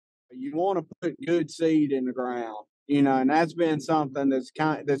You want to put good seed in the ground, and that's been something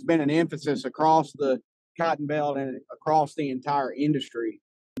that's been an emphasis across the cotton belt and across the entire industry.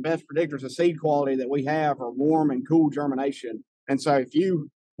 The best predictors of seed quality that we have are warm and cool germination. And so if you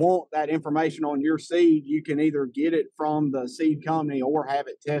want that information on your seed, you can either get it from the seed company or have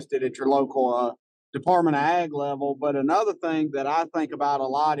it tested at your local Department of Ag level. But another thing that I think about a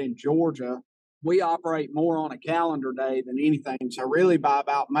lot in Georgia, we operate more on a calendar day than anything. So really by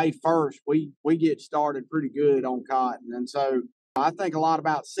about May 1st, we get started pretty good on cotton. And so I think a lot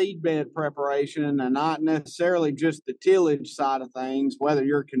about seed bed preparation and not necessarily just the tillage side of things. Whether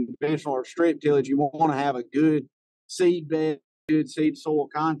you're conventional or strip tillage, you want to have a good seed bed, good seed soil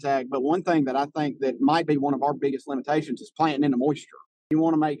contact. But one thing that I think that might be one of our biggest limitations is planting in the moisture. You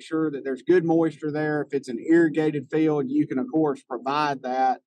want to make sure that there's good moisture there. If it's an irrigated field, you can, of course, provide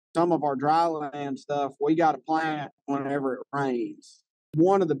that. Some of our dry land stuff, we got to plant whenever it rains.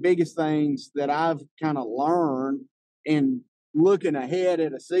 One of the biggest things that I've kind of learned in looking ahead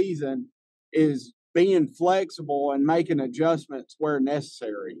at a season is being flexible and making adjustments where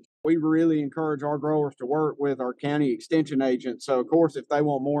necessary. We really encourage our growers to work with our county extension agents. So, of course, if they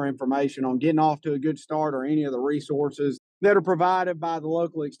want more information on getting off to a good start or any of the resources that are provided by the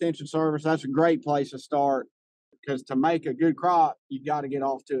local extension service, that's a great place to start, because to make a good crop, you've got to get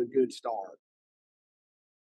off to a good start.